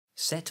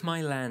Set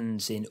my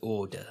lands in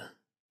order.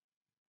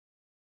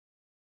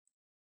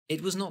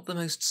 It was not the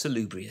most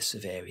salubrious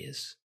of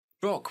areas.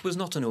 Brock was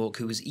not an orc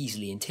who was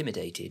easily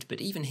intimidated,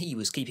 but even he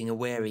was keeping a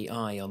wary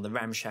eye on the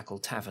ramshackle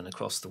tavern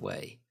across the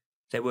way.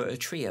 There were a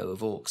trio of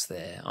orcs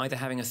there, either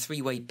having a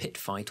three-way pit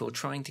fight or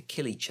trying to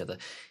kill each other. It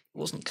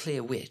wasn't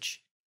clear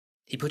which.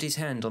 He put his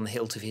hand on the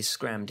hilt of his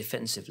scram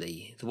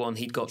defensively, the one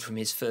he'd got from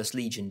his First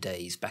Legion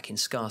days back in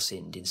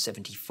Skarsind in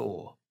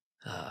 74.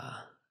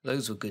 Ah,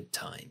 those were good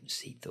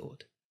times, he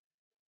thought.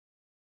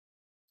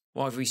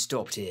 "Why have we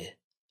stopped here?"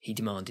 he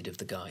demanded of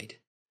the guide.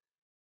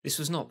 This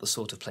was not the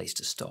sort of place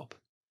to stop.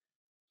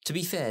 To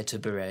be fair to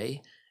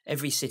Beret,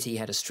 every city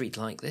had a street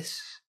like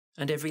this,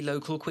 and every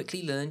local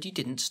quickly learned you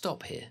didn't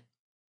stop here.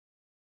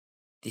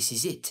 "This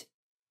is it,"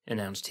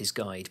 announced his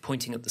guide,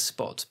 pointing at the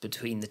spot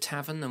between the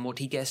tavern and what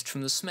he guessed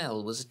from the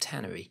smell was a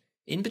tannery.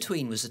 In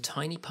between was a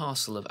tiny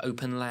parcel of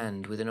open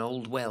land with an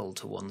old well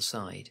to one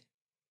side.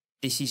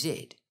 "This is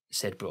it,"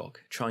 said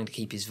Brock, trying to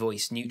keep his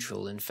voice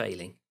neutral and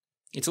failing.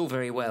 It's all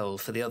very well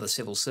for the other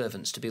civil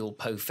servants to be all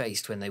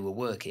po-faced when they were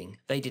working.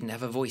 They didn't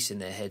have a voice in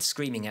their head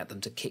screaming at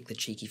them to kick the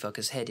cheeky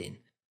fucker's head in.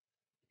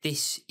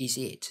 "This is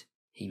it,"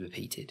 he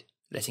repeated,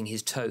 letting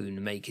his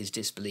tone make his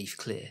disbelief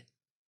clear.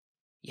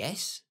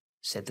 "Yes?"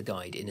 said the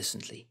guide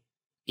innocently.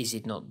 "Is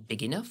it not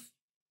big enough?"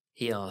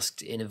 he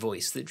asked in a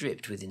voice that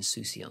dripped with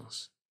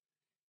insouciance.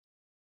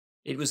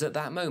 It was at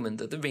that moment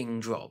that the ring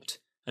dropped,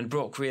 and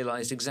Brock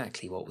realised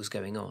exactly what was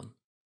going on.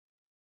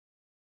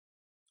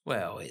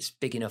 "Well, it's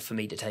big enough for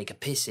me to take a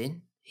piss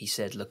in," he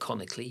said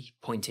laconically,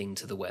 pointing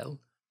to the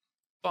well.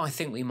 "But I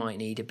think we might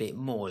need a bit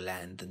more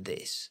land than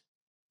this."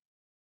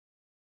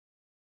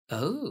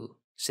 "Oh,"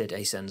 said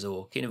Asan's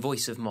orc in a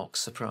voice of mock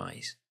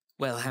surprise.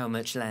 "Well, how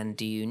much land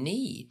do you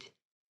need?"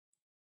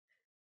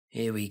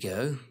 Here we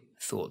go,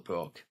 thought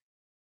Brock.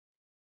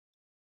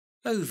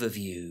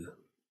 Overview.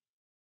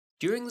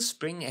 During the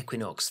spring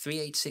equinox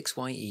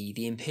 386YE,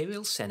 the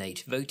Imperial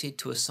Senate voted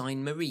to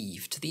assign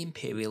Mariv to the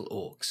Imperial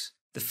Orcs.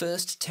 The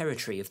first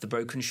territory of the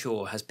Broken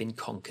Shore has been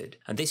conquered,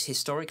 and this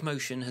historic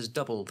motion has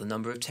doubled the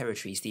number of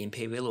territories the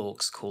Imperial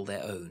Orcs call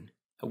their own.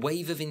 A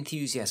wave of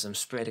enthusiasm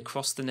spread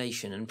across the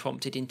nation and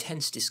prompted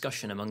intense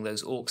discussion among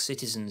those Orc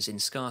citizens in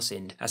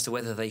Skarsind as to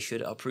whether they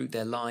should uproot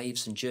their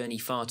lives and journey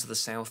far to the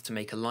south to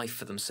make a life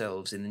for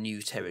themselves in the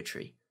new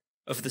territory.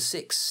 Of the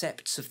 6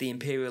 septs of the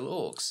Imperial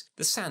Orcs,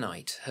 the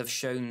Sanite have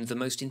shown the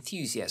most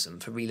enthusiasm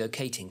for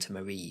relocating to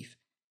Mariv.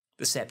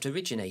 The sept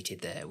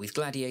originated there, with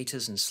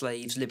gladiators and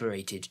slaves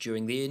liberated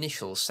during the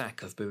initial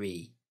sack of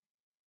Beri.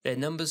 Their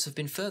numbers have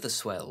been further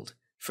swelled,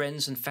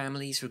 friends and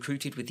families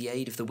recruited with the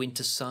aid of the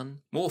Winter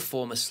Sun, more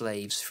former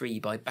slaves free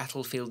by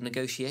battlefield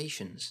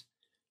negotiations.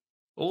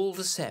 All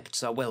the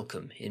septs are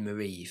welcome in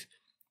Mariv,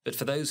 but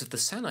for those of the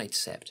Sanite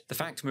sept, the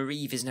fact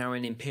Mariv is now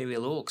in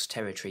Imperial Orcs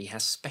territory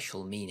has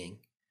special meaning.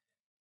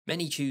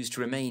 Many choose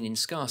to remain in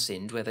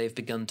Skarsind, where they have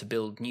begun to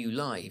build new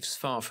lives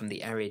far from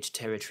the arid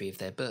territory of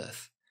their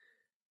birth.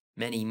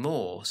 Many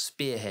more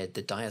spearhead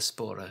the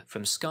diaspora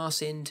from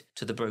Skarsind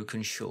to the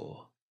Broken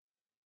Shore.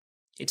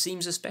 It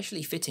seems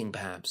especially fitting,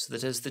 perhaps,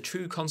 that as the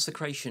true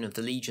consecration of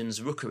the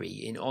Legion's rookery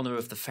in honour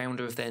of the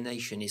founder of their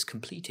nation is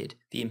completed,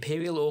 the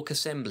Imperial Orc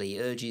Assembly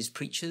urges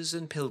preachers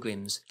and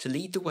pilgrims to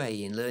lead the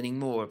way in learning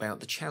more about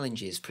the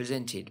challenges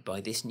presented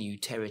by this new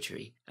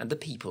territory and the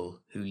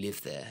people who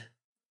live there.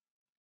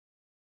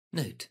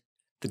 Note: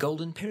 the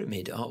Golden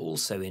Pyramid are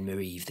also in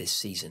Mariv this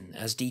season,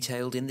 as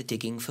detailed in the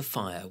Digging for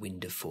Fire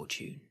Wind of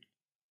Fortune.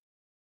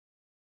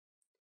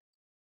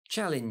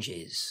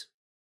 Challenges.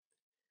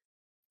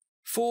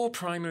 4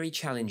 primary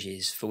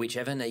challenges for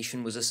whichever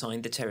nation was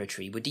assigned the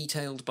territory were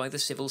detailed by the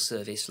Civil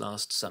Service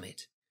last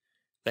summit.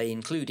 They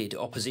included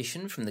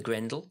opposition from the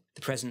Grendel,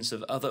 the presence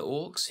of other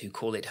orcs who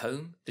call it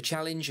home, the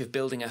challenge of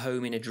building a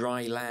home in a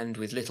dry land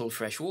with little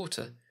fresh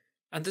water,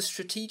 and the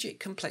strategic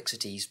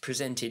complexities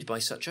presented by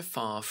such a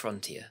far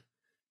frontier.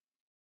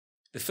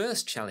 The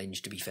first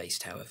challenge to be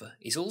faced, however,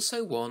 is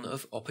also one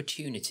of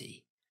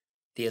opportunity: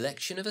 the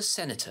election of a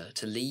senator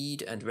to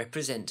lead and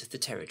represent the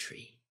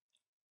territory.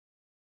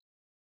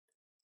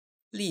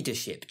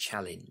 Leadership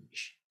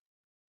Challenge.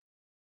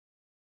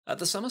 At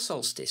the summer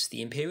solstice,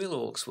 the Imperial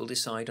Orcs will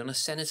decide on a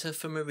senator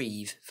for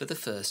Mariv for the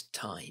first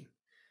time.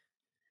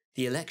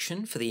 The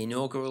election for the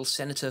inaugural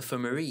senator for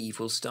Mariv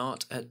will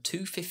start at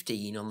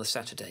 2:15 on the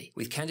Saturday,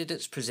 with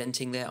candidates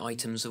presenting their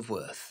items of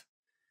worth.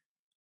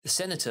 The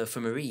senator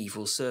for Mariv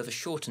will serve a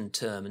shortened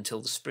term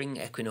until the spring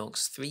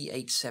equinox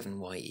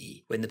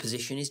 387YE, when the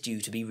position is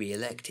due to be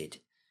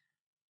re-elected.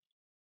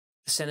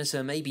 The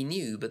senator may be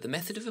new, but the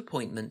method of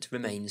appointment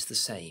remains the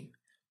same.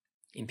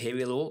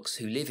 Imperial Orcs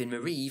who live in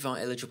Mariv are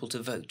eligible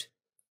to vote,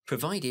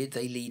 provided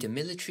they lead a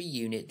military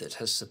unit that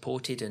has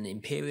supported an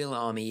Imperial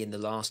army in the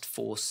last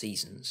 4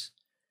 seasons.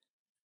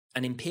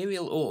 An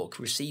Imperial Orc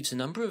receives a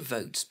number of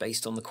votes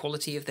based on the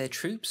quality of their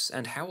troops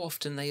and how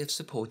often they have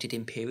supported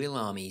Imperial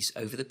armies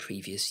over the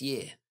previous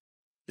year.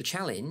 The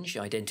challenge,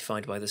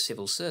 identified by the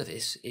Civil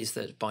Service, is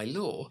that, by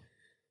law,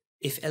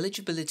 If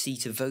eligibility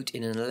to vote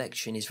in an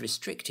election is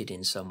restricted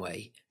in some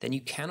way, then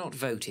you cannot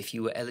vote if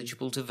you were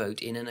eligible to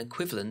vote in an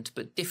equivalent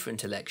but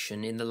different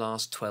election in the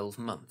last 12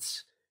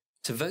 months.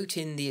 To vote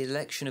in the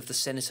election of the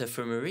senator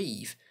for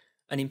Mariv,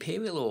 an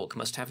Imperial Orc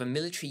must have a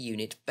military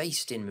unit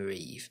based in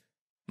Mariv,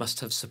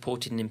 must have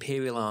supported an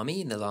Imperial army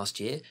in the last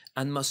year,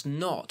 and must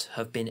not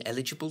have been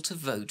eligible to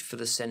vote for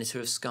the senator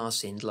of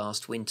Skarsind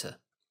last winter.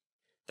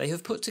 They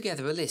have put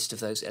together a list of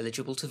those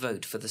eligible to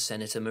vote for the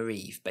Senator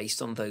Mariv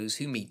based on those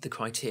who meet the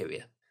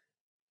criteria.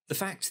 The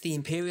fact the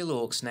Imperial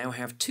Orcs now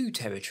have 2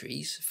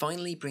 territories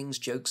finally brings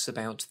jokes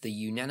about the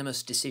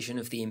unanimous decision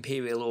of the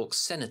Imperial Orcs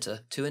Senator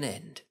to an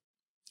end.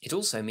 It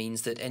also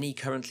means that any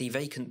currently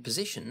vacant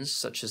positions,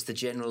 such as the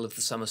General of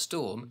the Summer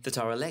Storm, that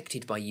are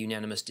elected by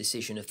unanimous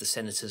decision of the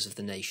Senators of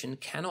the nation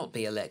cannot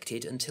be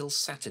elected until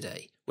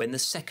Saturday, when the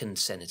second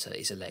Senator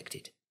is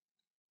elected.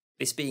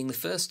 This being the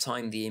first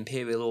time the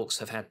Imperial Orcs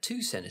have had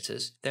 2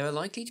 senators, there are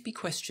likely to be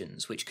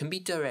questions which can be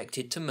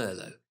directed to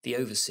Merlo, the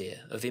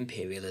overseer of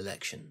Imperial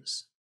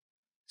elections.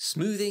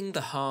 Smoothing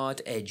the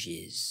hard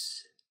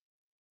edges.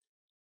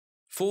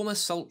 Former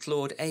Salt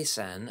Lord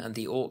Aesan and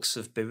the Orcs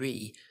of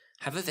Beri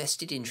have a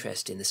vested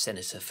interest in the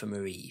senator for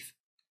Mariv.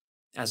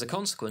 As a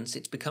consequence,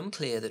 it's become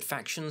clear that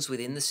factions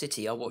within the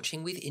city are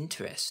watching with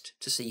interest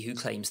to see who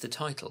claims the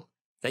title.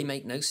 They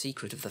make no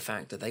secret of the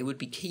fact that they would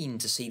be keen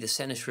to see the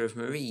Senator of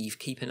Mariv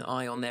keep an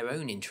eye on their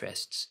own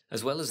interests,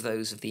 as well as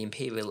those of the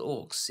Imperial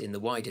Orcs in the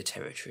wider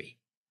territory.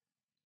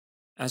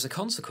 As a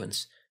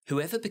consequence,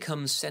 whoever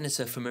becomes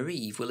Senator for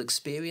Mariv will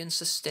experience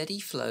a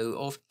steady flow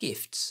of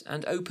gifts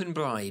and open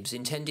bribes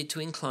intended to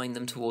incline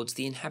them towards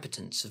the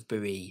inhabitants of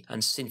Beri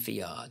and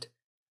Sinfiyard.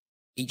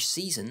 Each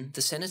season,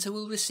 the Senator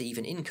will receive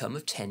an income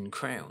of 10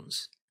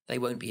 crowns. They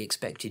won't be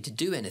expected to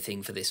do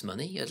anything for this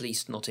money, at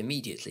least not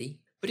immediately.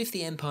 But if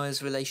the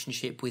Empire's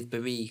relationship with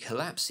Beri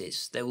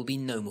collapses, there will be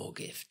no more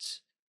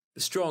gifts.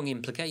 The strong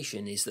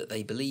implication is that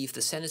they believe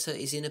the Senator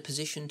is in a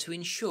position to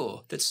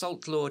ensure that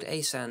Salt Lord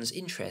Aesan's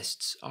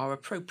interests are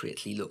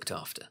appropriately looked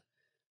after.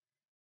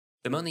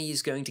 The money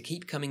is going to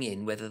keep coming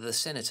in whether the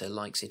Senator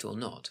likes it or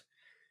not.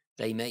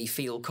 They may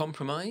feel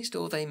compromised,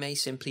 or they may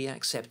simply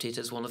accept it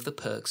as one of the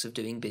perks of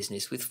doing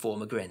business with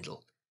former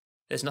Grendel.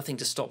 There's nothing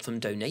to stop them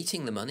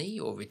donating the money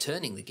or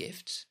returning the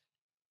gifts.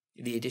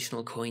 The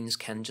additional coins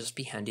can just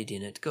be handed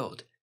in at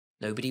God.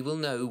 Nobody will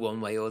know one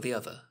way or the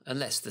other,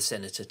 unless the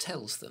Senator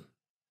tells them.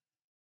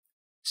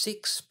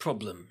 6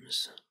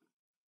 problems.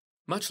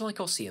 Much like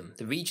Ossium,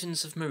 the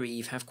regions of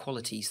Mariv have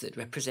qualities that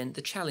represent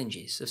the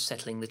challenges of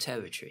settling the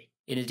territory.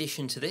 In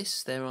addition to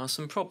this, there are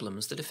some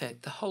problems that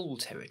affect the whole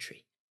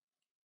territory.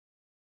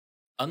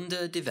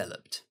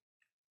 Underdeveloped.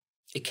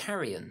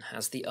 Icarian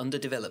has the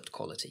underdeveloped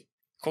quality.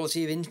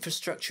 Quality of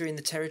infrastructure in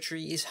the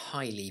territory is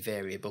highly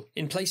variable.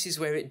 In places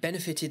where it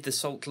benefited the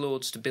Salt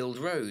Lords to build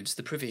roads,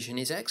 the provision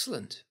is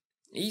excellent,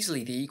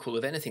 easily the equal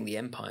of anything the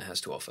Empire has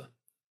to offer.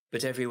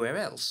 But everywhere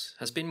else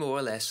has been more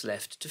or less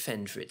left to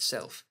fend for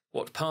itself.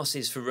 What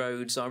passes for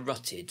roads are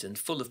rutted and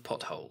full of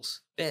potholes,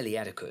 barely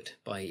adequate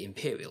by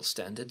Imperial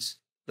standards.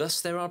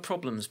 Thus there are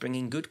problems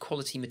bringing good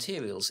quality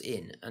materials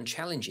in and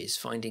challenges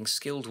finding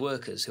skilled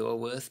workers who are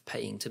worth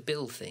paying to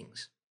build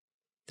things.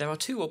 There are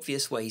 2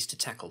 obvious ways to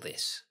tackle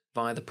this,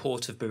 via the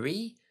port of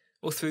Beri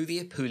or through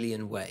the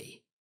Apulian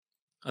Way.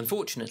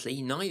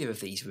 Unfortunately, neither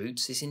of these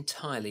routes is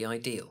entirely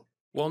ideal.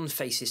 One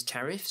faces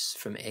tariffs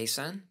from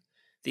Aesan,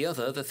 the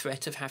other the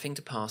threat of having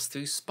to pass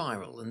through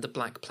Spiral and the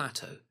Black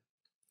Plateau.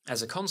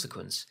 As a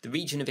consequence, the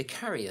region of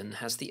Icarian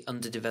has the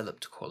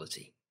underdeveloped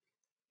quality.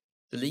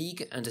 The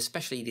League, and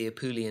especially the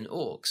Apulian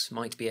Orcs,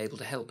 might be able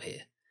to help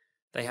here.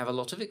 They have a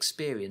lot of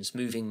experience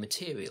moving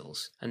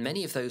materials, and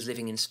many of those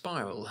living in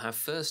Spiral have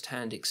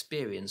first-hand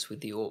experience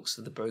with the Orcs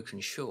of the Broken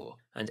Shore,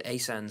 and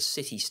Aesan's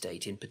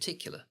city-state in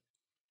particular.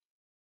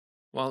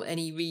 While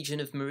any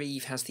region of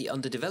Mariv has the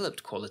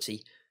underdeveloped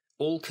quality,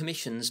 all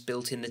commissions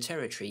built in the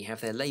territory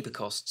have their labour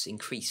costs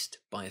increased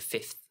by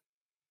 1/5.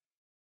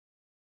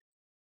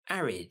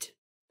 Arid.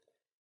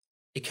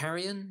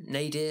 Icarian,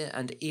 Nadir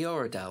and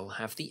Eoradal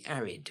have the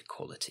arid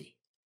quality.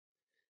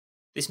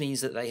 This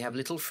means that they have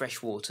little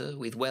fresh water,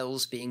 with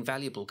wells being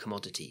valuable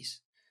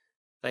commodities.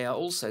 They are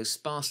also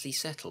sparsely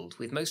settled,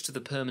 with most of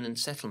the permanent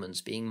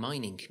settlements being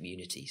mining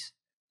communities.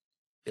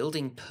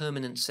 Building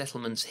permanent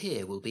settlements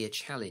here will be a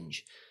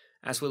challenge,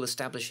 as will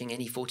establishing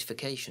any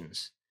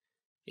fortifications.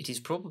 It is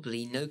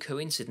probably no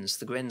coincidence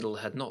the Grendel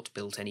had not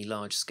built any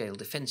large-scale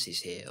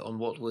defences here on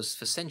what was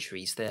for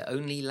centuries their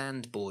only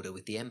land border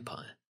with the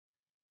Empire.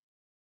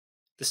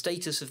 The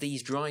status of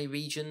these dry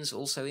regions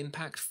also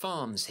impact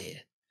farms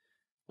here.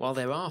 While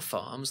there are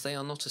farms, they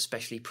are not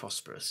especially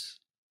prosperous.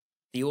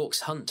 The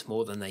Orcs hunt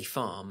more than they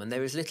farm, and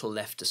there is little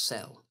left to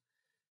sell.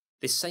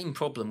 This same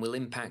problem will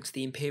impact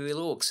the Imperial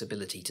Orcs'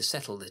 ability to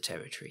settle the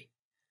territory.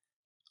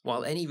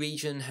 While any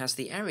region has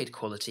the arid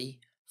quality,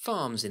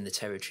 farms in the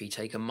territory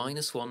take a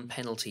 -1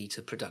 penalty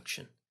to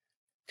production.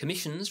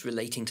 Commissions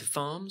relating to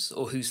farms,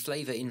 or whose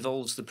flavour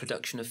involves the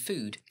production of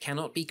food,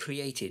 cannot be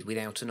created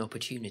without an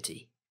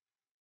opportunity.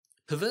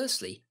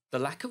 Perversely, the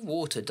lack of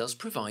water does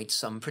provide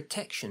some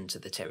protection to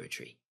the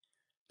territory.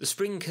 The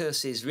spring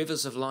curse's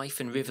rivers of life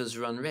and rivers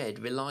run red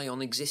rely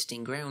on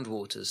existing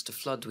groundwaters to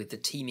flood with the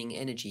teeming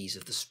energies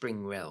of the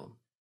spring realm.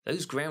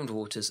 Those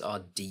groundwaters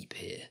are deep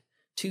here,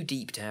 too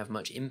deep to have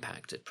much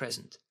impact at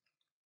present.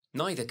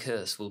 Neither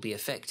curse will be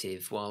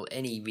effective while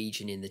any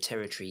region in the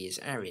territory is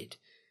arid.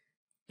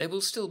 There will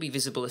still be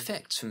visible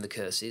effects from the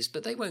curses,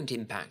 but they won't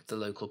impact the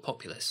local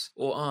populace,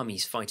 or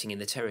armies fighting in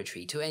the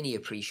territory to any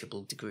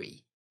appreciable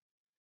degree.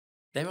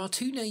 There are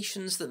two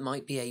nations that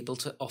might be able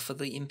to offer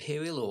the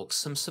Imperial Orcs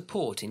some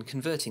support in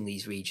converting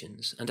these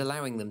regions and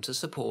allowing them to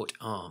support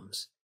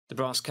arms. The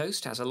Brass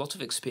Coast has a lot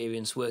of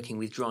experience working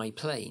with dry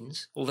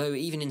plains, although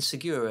even in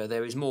Segura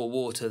there is more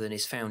water than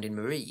is found in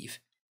Mariv.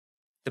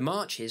 The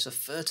Marches are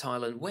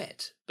fertile and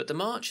wet, but the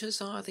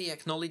Marchers are the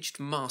acknowledged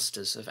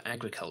masters of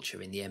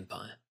agriculture in the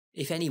Empire.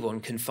 If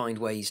anyone can find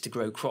ways to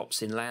grow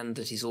crops in land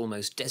that is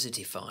almost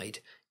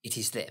desertified, it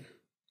is them.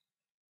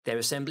 Their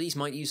assemblies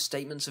might use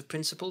statements of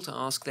principle to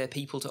ask their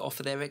people to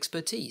offer their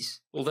expertise,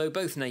 although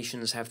both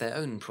nations have their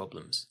own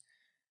problems.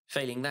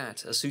 Failing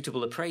that, a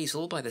suitable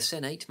appraisal by the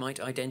Senate might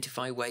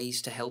identify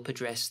ways to help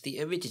address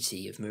the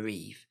aridity of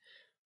Mariv.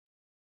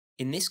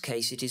 In this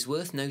case, it is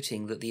worth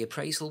noting that the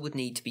appraisal would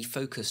need to be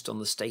focused on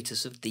the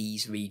status of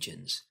these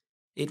regions.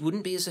 It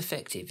wouldn't be as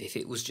effective if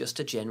it was just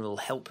a general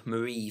Help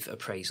Mariv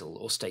appraisal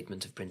or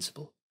statement of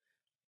principle.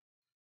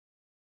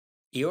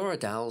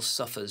 Eoradal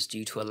suffers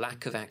due to a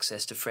lack of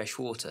access to fresh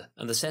water,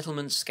 and the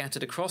settlements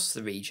scattered across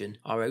the region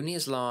are only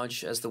as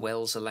large as the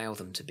wells allow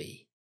them to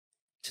be.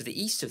 To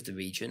the east of the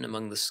region,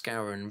 among the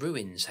Scouran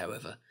ruins,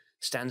 however,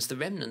 stands the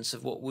remnants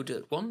of what would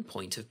at one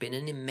point have been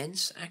an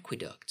immense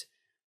aqueduct.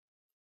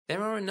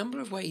 There are a number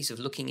of ways of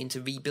looking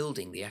into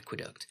rebuilding the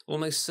aqueduct,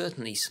 almost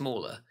certainly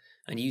smaller,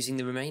 and using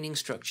the remaining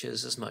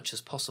structures as much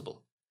as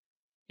possible.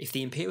 If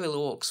the Imperial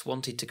Orcs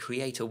wanted to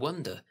create a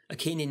wonder,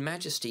 akin in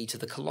majesty to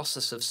the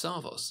Colossus of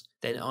Savos,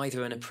 then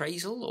either an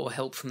appraisal or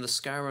help from the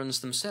Scourans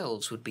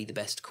themselves would be the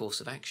best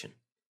course of action.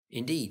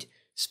 Indeed,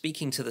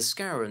 speaking to the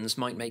Scourans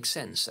might make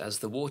sense, as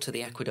the water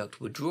the aqueduct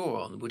would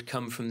draw on would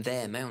come from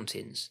their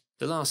mountains.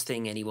 The last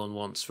thing anyone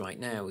wants right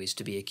now is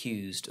to be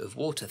accused of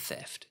water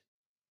theft.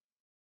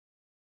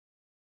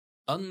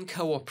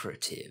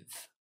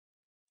 Uncooperative.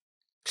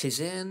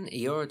 Clizern,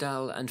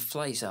 Eoradal and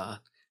Flaizar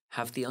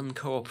have the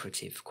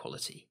uncooperative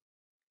quality.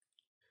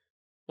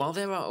 While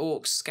there are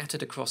orcs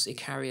scattered across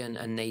Icarian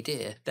and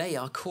Nadir, they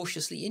are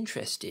cautiously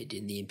interested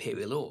in the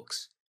Imperial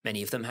Orcs.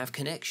 Many of them have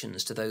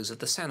connections to those of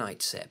the Sanite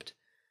Sept,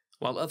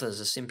 while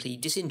others are simply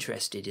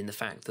disinterested in the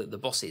fact that the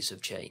bosses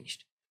have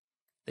changed.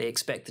 They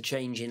expect the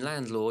change in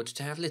Landlord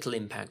to have little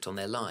impact on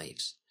their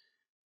lives.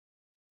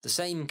 The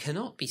same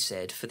cannot be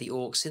said for the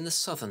orcs in the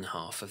southern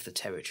half of the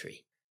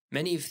territory.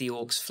 Many of the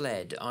orcs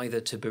fled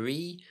either to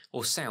Bari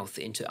or south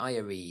into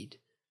Ayarid.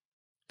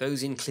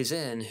 Those in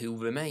Clizern who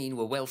remain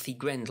were wealthy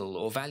Grendel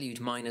or valued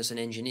miners and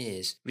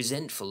engineers,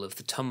 resentful of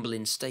the tumble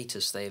in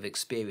status they have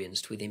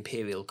experienced with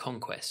Imperial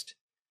conquest.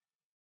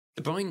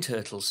 The Brine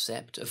Turtles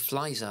Sept of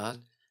Flaizar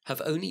have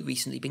only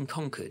recently been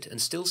conquered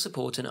and still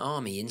support an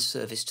army in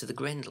service to the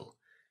Grendel.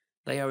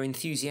 They are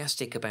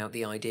enthusiastic about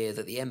the idea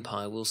that the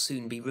Empire will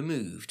soon be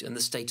removed and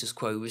the status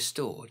quo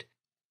restored.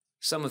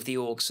 Some of the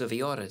orcs of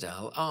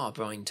Eoradal are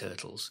Brine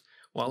Turtles,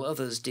 while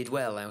others did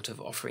well out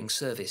of offering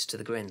service to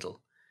the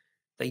Grendel.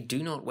 They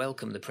do not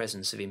welcome the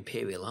presence of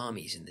Imperial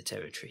armies in the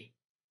territory.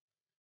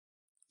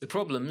 The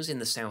problems in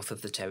the south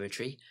of the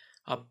territory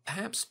are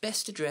perhaps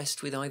best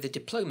addressed with either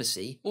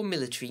diplomacy or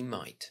military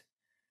might.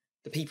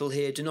 The people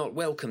here do not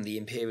welcome the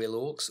Imperial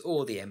Orcs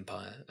or the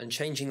Empire, and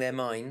changing their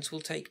minds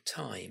will take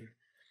time.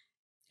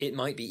 It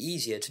might be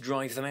easier to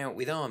drive them out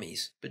with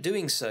armies, but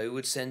doing so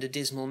would send a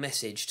dismal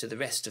message to the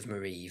rest of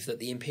Mariv that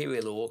the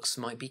Imperial Orcs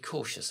might be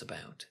cautious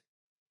about.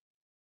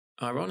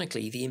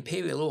 Ironically, the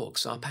Imperial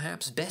Orcs are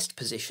perhaps best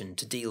positioned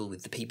to deal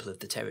with the people of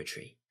the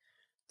territory.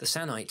 The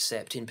Sanite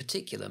Sept in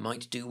particular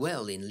might do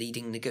well in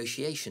leading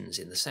negotiations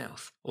in the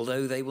south,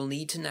 although they will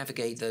need to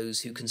navigate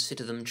those who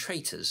consider them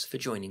traitors for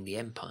joining the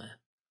Empire.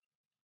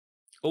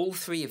 All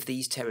three of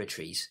these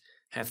territories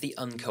have the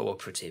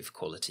uncooperative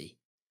quality.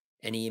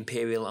 Any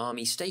Imperial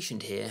army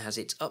stationed here has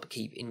its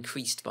upkeep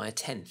increased by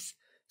 1/10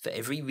 for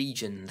every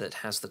region that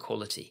has the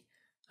quality,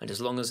 and as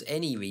long as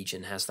any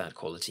region has that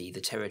quality, the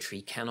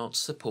territory cannot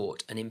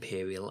support an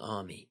Imperial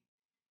army.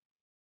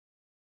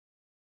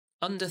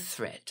 Under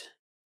threat.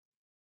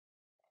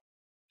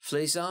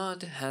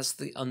 Flaizard has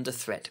the under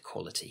threat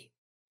quality.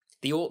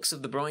 The orcs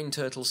of the Brine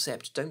Turtle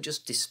Sept don't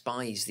just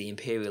despise the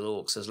Imperial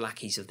orcs as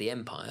lackeys of the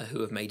Empire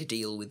who have made a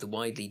deal with the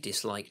widely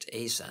disliked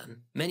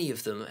Aesan. Many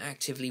of them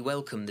actively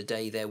welcome the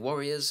day their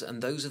warriors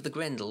and those of the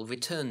Grendel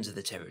return to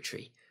the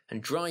territory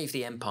and drive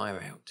the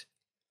Empire out.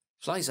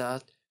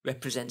 Flaizard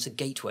represents a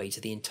gateway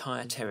to the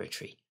entire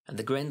territory, and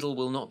the Grendel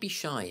will not be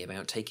shy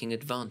about taking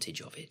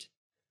advantage of it.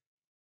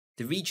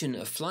 The region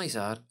of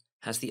Flaizard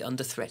has the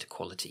under threat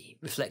quality,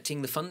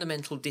 reflecting the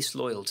fundamental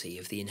disloyalty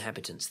of the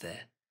inhabitants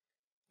there.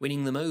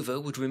 Winning them over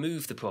would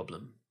remove the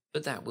problem,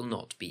 but that will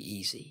not be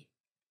easy.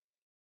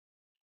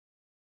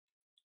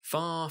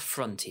 Far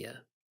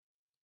Frontier.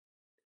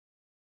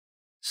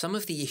 Some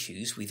of the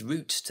issues with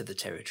routes to the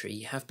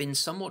territory have been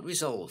somewhat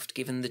resolved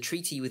given the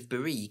treaty with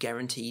Bari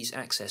guarantees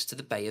access to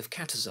the Bay of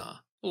Katazar,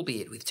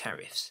 albeit with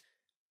tariffs.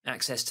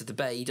 Access to the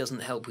bay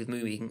doesn't help with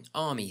moving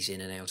armies in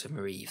and out of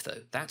Mariv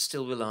though, that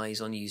still relies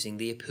on using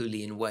the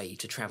Apulian Way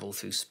to travel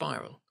through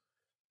Spiral.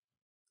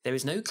 There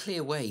is no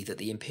clear way that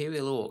the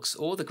Imperial Orcs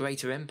or the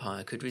Greater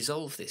Empire could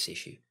resolve this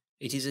issue.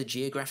 It is a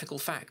geographical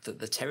fact that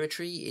the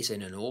territory is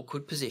in an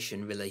awkward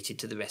position related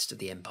to the rest of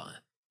the Empire.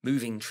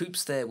 Moving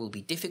troops there will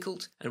be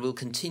difficult and will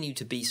continue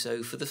to be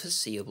so for the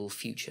foreseeable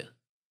future.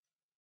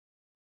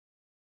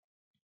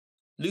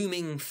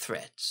 Looming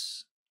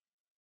threats.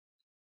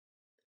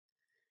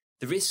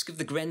 The risk of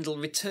the Grendel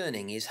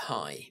returning is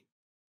high.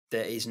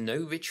 There is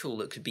no ritual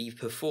that could be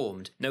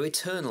performed, no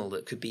eternal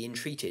that could be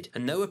entreated,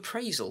 and no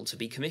appraisal to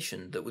be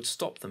commissioned that would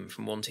stop them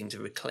from wanting to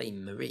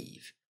reclaim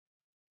Mariv.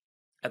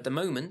 At the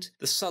moment,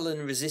 the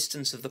sullen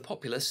resistance of the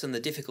populace and the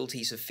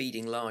difficulties of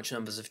feeding large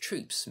numbers of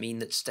troops mean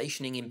that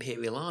stationing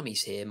Imperial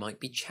armies here might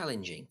be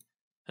challenging.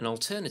 An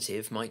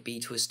alternative might be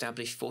to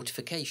establish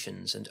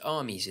fortifications and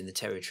armies in the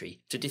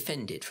territory to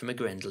defend it from a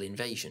Grendel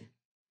invasion.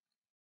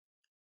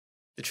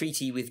 The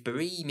treaty with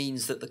Bari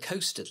means that the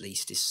coast at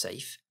least is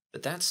safe,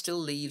 but that still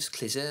leaves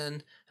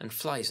Cliserne and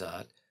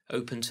Fleisard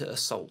open to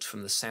assault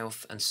from the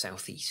south and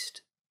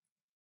southeast.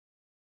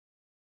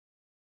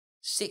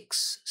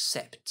 6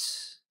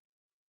 Septs.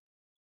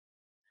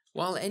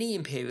 While any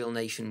Imperial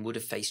nation would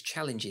have faced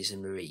challenges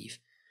in Mariv,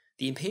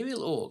 the Imperial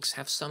Orcs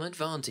have some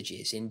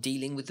advantages in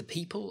dealing with the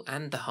people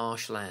and the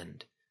harsh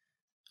land.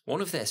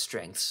 One of their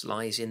strengths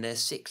lies in their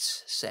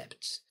 6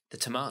 Septs, the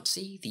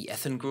Tamarzi, the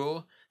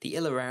Ethengror, the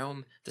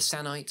Ilaraum, the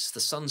Sanites, the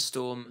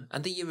Sunstorm,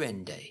 and the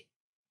Urende.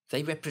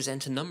 They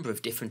represent a number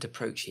of different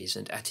approaches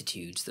and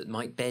attitudes that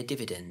might bear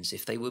dividends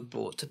if they were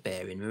brought to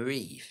bear in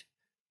Mariv.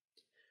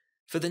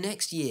 For the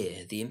next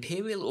year, the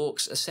Imperial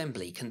Orcs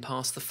Assembly can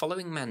pass the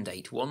following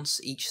mandate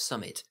once each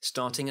summit,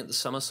 starting at the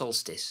summer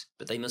solstice,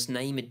 but they must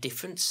name a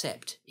different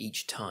sept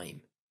each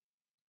time.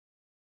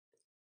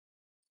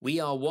 We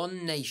are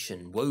one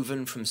nation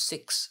woven from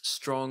 6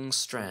 strong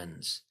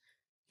strands.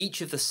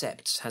 Each of the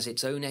septs has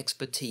its own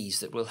expertise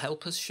that will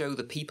help us show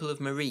the people of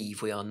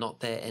Mariv we are not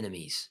their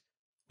enemies.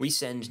 We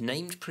send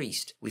named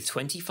priest with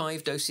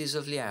 25 doses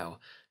of Liao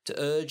to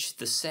urge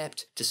the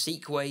sept to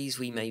seek ways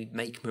we may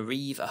make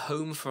Mariv a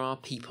home for our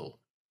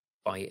people,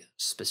 by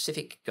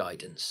specific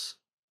guidance.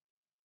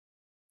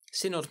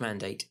 Synod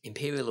Mandate,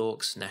 Imperial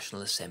Orcs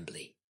National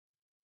Assembly.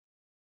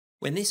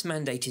 When this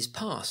mandate is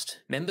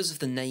passed, members of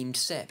the named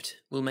sept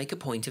will make a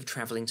point of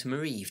travelling to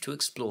Mariv to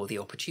explore the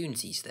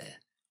opportunities there.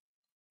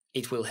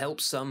 It will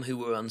help some who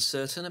were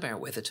uncertain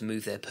about whether to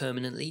move there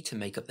permanently to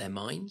make up their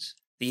minds.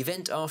 The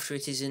event after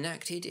it is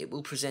enacted, it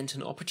will present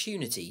an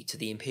opportunity to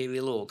the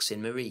Imperial Orcs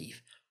in Mariv,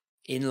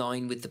 in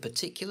line with the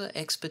particular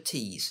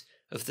expertise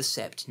of the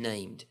sept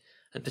named,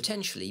 and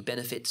potentially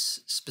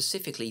benefits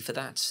specifically for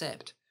that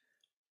sept.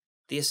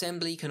 The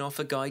Assembly can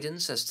offer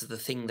guidance as to the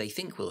thing they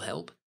think will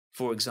help.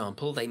 For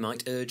example, they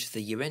might urge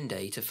the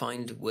Urende to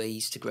find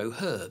ways to grow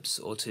herbs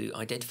or to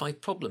identify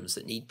problems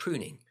that need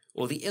pruning,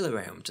 or the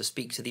Ilaraum to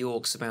speak to the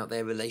Orcs about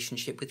their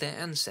relationship with their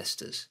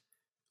ancestors,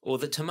 or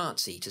the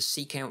Tamarzi to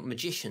seek out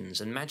magicians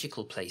and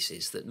magical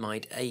places that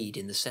might aid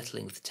in the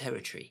settling of the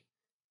territory.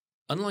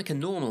 Unlike a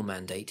normal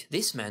mandate,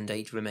 this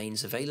mandate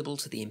remains available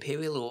to the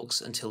Imperial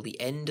Orcs until the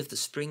end of the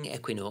spring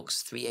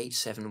equinox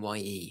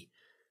 387YE,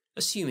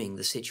 assuming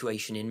the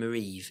situation in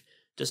Mariv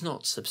does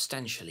not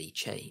substantially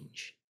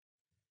change.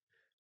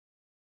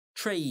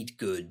 Trade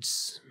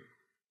goods.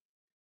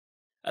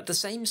 At the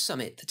same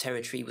summit the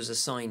territory was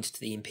assigned to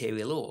the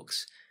Imperial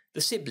Orcs,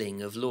 the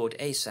sibling of Lord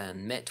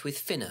Aesan met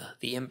with Finna,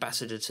 the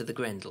ambassador to the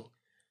Grendel,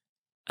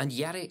 and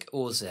Yarrick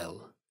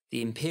Orzel,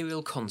 the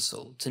Imperial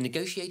Consul, to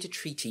negotiate a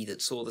treaty that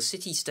saw the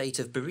city-state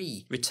of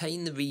Bari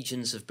retain the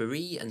regions of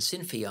Bari and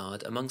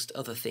Sinfiard amongst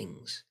other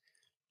things.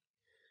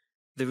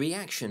 The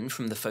reaction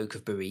from the folk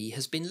of Bari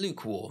has been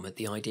lukewarm at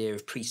the idea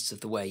of priests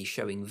of the way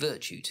showing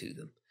virtue to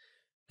them.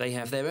 They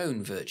have their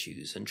own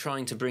virtues, and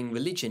trying to bring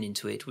religion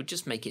into it would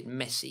just make it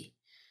messy.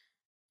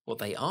 What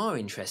they are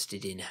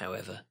interested in,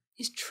 however,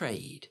 is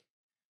trade.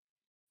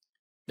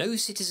 No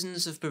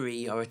citizens of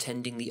Bari are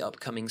attending the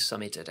upcoming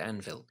summit at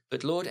Anvil,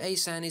 but Lord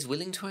Aesan is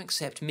willing to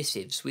accept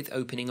missives with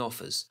opening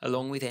offers,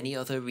 along with any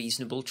other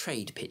reasonable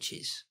trade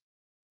pitches.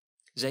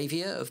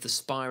 Xavier of the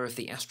Spire of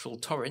the Astral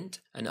Torrent,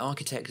 an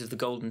architect of the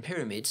Golden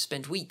Pyramid,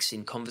 spent weeks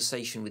in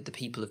conversation with the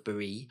people of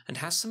Bari and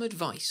has some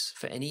advice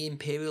for any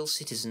Imperial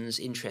citizens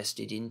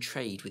interested in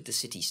trade with the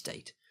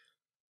city-state.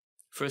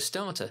 For a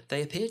starter,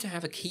 they appear to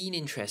have a keen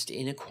interest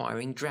in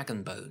acquiring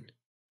Dragonbone,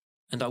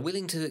 and are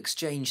willing to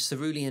exchange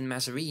cerulean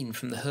mazarine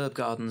from the herb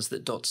gardens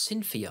that dot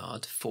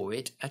Sinfiard for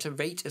it at a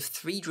rate of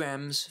 3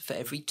 drams for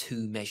every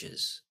 2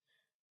 measures.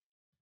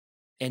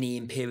 Any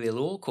Imperial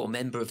Orc or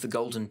member of the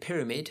Golden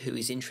Pyramid who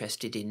is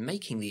interested in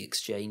making the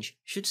exchange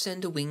should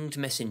send a winged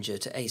messenger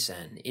to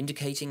Aesan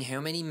indicating how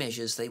many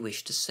measures they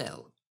wish to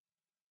sell.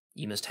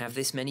 You must have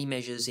this many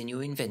measures in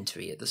your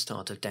inventory at the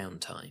start of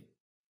downtime.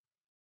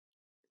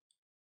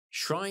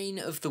 Shrine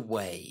of the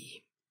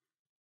Way.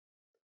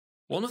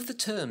 One of the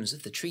terms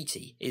of the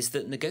treaty is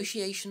that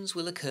negotiations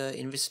will occur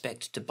in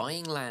respect to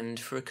buying land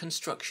for a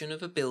construction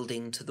of a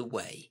building to the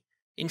way.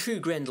 In true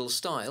Grendel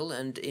style,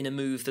 and in a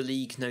move the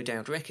League no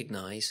doubt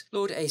recognise,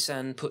 Lord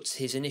Aesan puts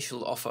his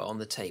initial offer on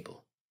the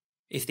table.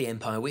 If the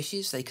Empire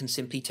wishes, they can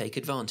simply take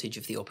advantage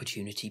of the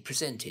opportunity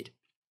presented.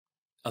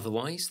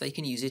 Otherwise, they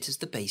can use it as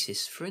the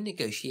basis for a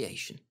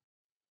negotiation.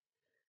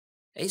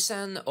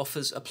 Aesan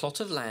offers a plot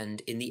of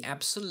land in the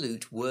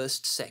absolute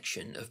worst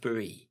section of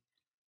Bree.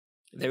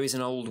 There is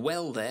an old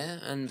well there,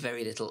 and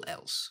very little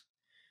else.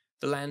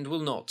 The land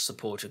will not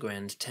support a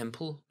grand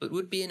temple, but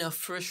would be enough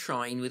for a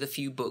shrine with a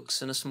few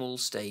books and a small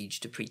stage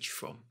to preach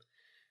from.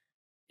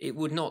 It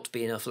would not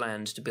be enough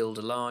land to build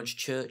a large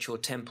church or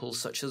temple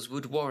such as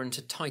would warrant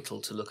a title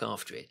to look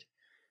after it.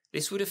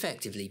 This would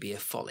effectively be a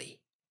folly.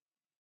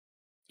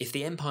 If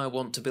the Empire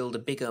want to build a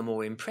bigger,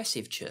 more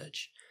impressive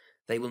church,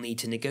 they will need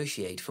to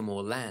negotiate for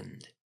more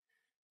land.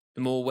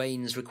 The more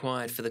wains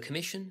required for the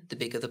commission, the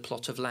bigger the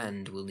plot of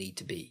land will need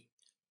to be.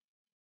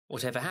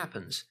 Whatever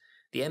happens,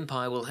 the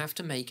Empire will have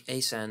to make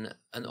Aesan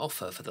an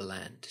offer for the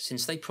land,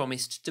 since they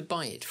promised to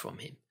buy it from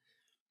him.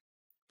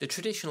 The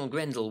traditional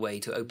Grendel way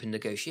to open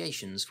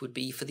negotiations would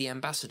be for the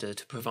ambassador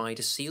to provide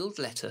a sealed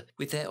letter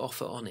with their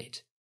offer on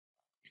it,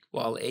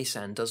 while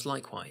Aesan does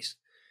likewise.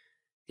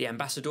 The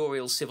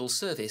ambassadorial civil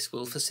service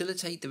will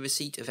facilitate the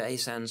receipt of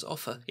Aesan's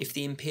offer if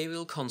the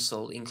imperial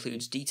consul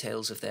includes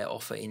details of their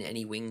offer in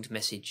any winged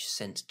message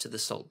sent to the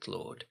Salt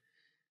Lord.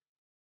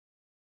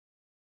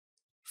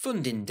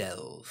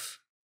 Fundindelv.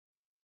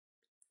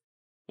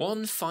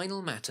 One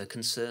final matter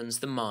concerns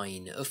the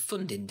mine of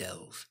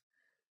Fundindelv.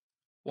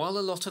 While a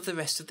lot of the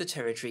rest of the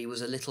territory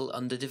was a little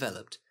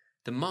underdeveloped,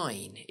 the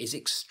mine is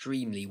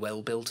extremely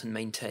well built and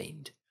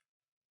maintained.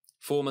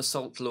 Former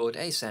Salt Lord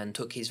Aesan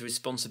took his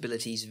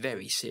responsibilities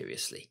very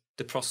seriously.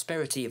 The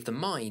prosperity of the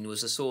mine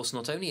was a source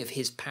not only of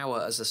his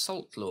power as a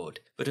Salt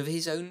Lord, but of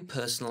his own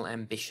personal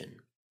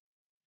ambition.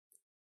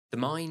 The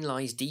mine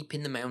lies deep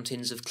in the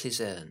mountains of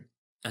Cliserne,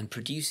 and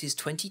produces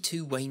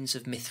 22 wains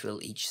of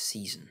mithril each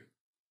season.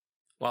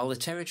 While the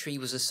territory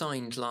was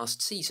assigned last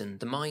season,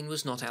 the mine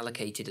was not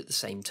allocated at the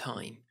same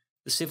time.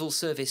 The civil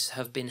service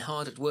have been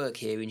hard at work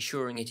here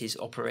ensuring it is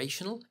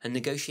operational and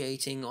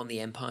negotiating on the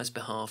Empire's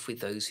behalf with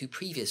those who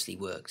previously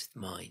worked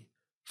the mine.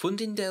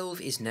 Fundindelv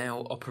is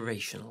now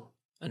operational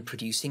and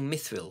producing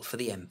mithril for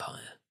the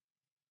Empire.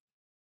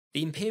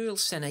 The Imperial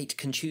Senate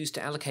can choose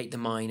to allocate the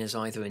mine as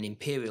either an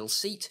imperial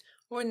seat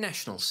or a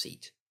national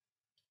seat.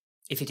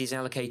 If it is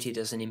allocated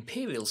as an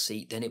imperial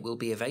seat, then it will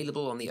be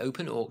available on the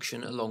open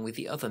auction along with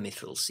the other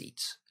mithril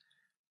seats.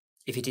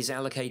 If it is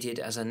allocated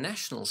as a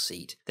national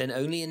seat, then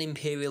only an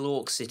Imperial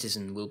Orc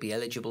citizen will be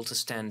eligible to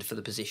stand for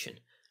the position,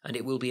 and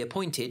it will be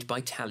appointed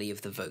by tally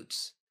of the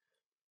votes.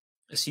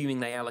 Assuming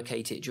they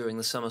allocate it during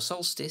the summer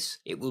solstice,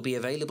 it will be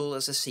available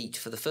as a seat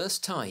for the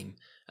first time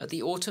at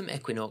the autumn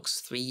equinox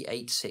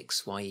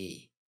 386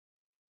 YE.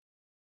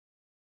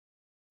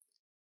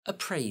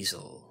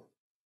 Appraisal.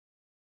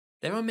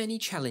 There are many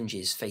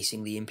challenges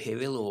facing the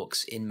Imperial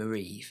Orcs in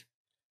Mariv.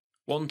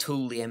 One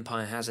tool the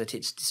Empire has at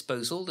its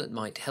disposal that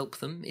might help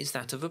them is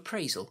that of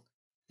appraisal.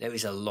 There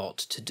is a lot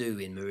to do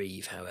in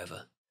Mariv,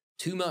 however.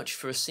 Too much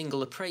for a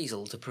single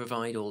appraisal to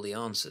provide all the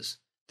answers.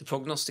 The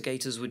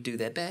prognosticators would do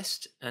their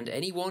best, and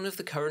any one of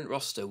the current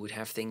roster would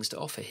have things to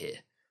offer here.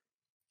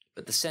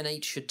 But the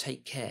Senate should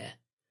take care.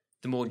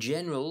 The more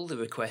general the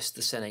request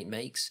the Senate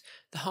makes,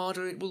 the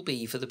harder it will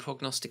be for the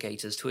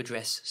prognosticators to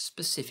address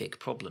specific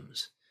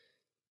problems.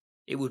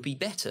 It would be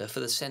better for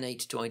the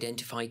Senate to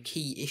identify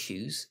key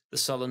issues: the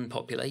sullen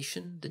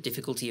population, the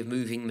difficulty of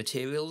moving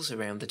materials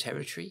around the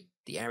territory,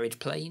 the arid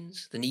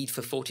plains, the need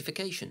for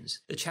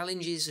fortifications, the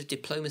challenges of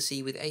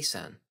diplomacy with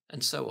Aesan,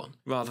 and so on,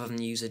 rather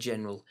than use a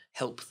general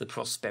help the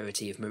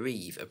prosperity of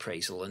Mariv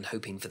appraisal and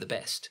hoping for the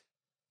best.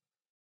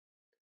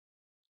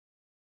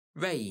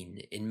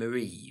 Rain in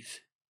Mariv.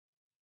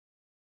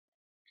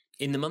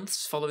 In the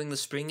months following the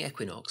spring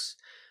equinox,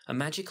 a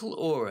magical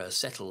aura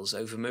settles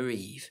over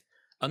Mariv,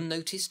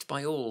 unnoticed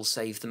by all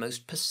save the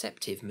most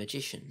perceptive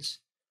magicians.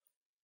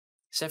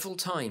 Several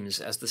times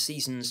as the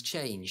seasons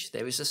change,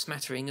 there is a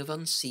smattering of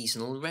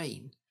unseasonal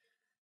rain.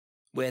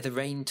 Where the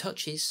rain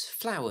touches,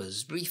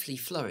 flowers briefly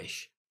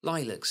flourish,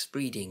 lilacs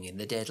breeding in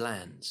the dead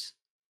lands.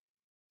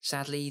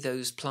 Sadly,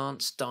 those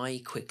plants die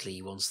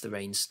quickly once the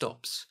rain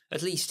stops,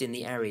 at least in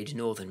the arid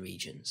northern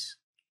regions.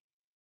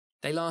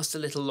 They last a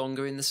little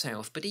longer in the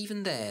south, but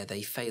even there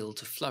they fail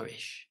to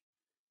flourish.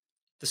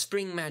 The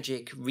spring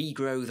magic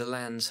Regrow the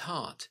Land's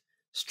Heart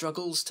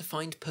struggles to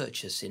find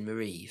purchase in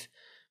Mariv,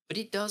 but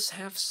it does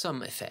have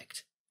some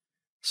effect.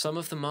 Some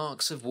of the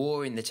marks of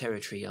war in the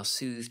territory are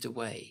soothed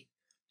away.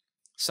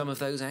 Some of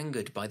those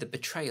angered by the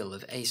betrayal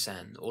of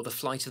Aesan or the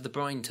flight of the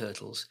brine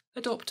turtles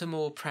adopt a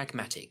more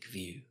pragmatic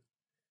view.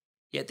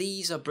 Yet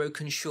these are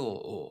broken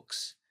shore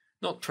orcs,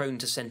 not prone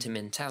to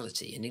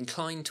sentimentality and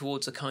inclined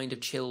towards a kind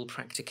of chill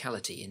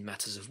practicality in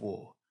matters of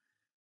war.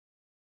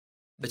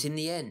 But in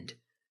the end,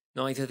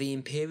 neither the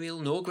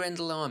Imperial nor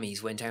Grendel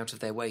armies went out of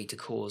their way to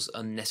cause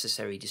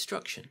unnecessary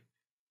destruction.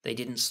 They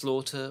didn't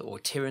slaughter or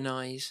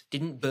tyrannize,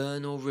 didn't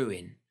burn or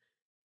ruin.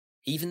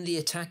 Even the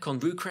attack on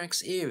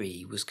Rucrack's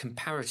Eyrie was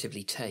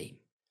comparatively tame.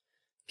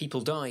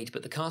 People died,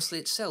 but the castle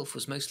itself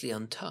was mostly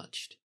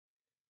untouched.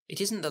 It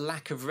isn't the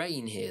lack of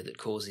rain here that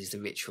causes the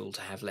ritual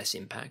to have less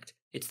impact.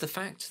 It's the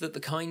fact that the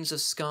kinds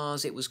of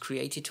scars it was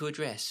created to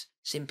address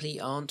simply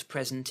aren't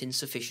present in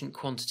sufficient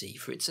quantity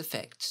for its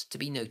effects to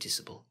be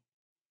noticeable.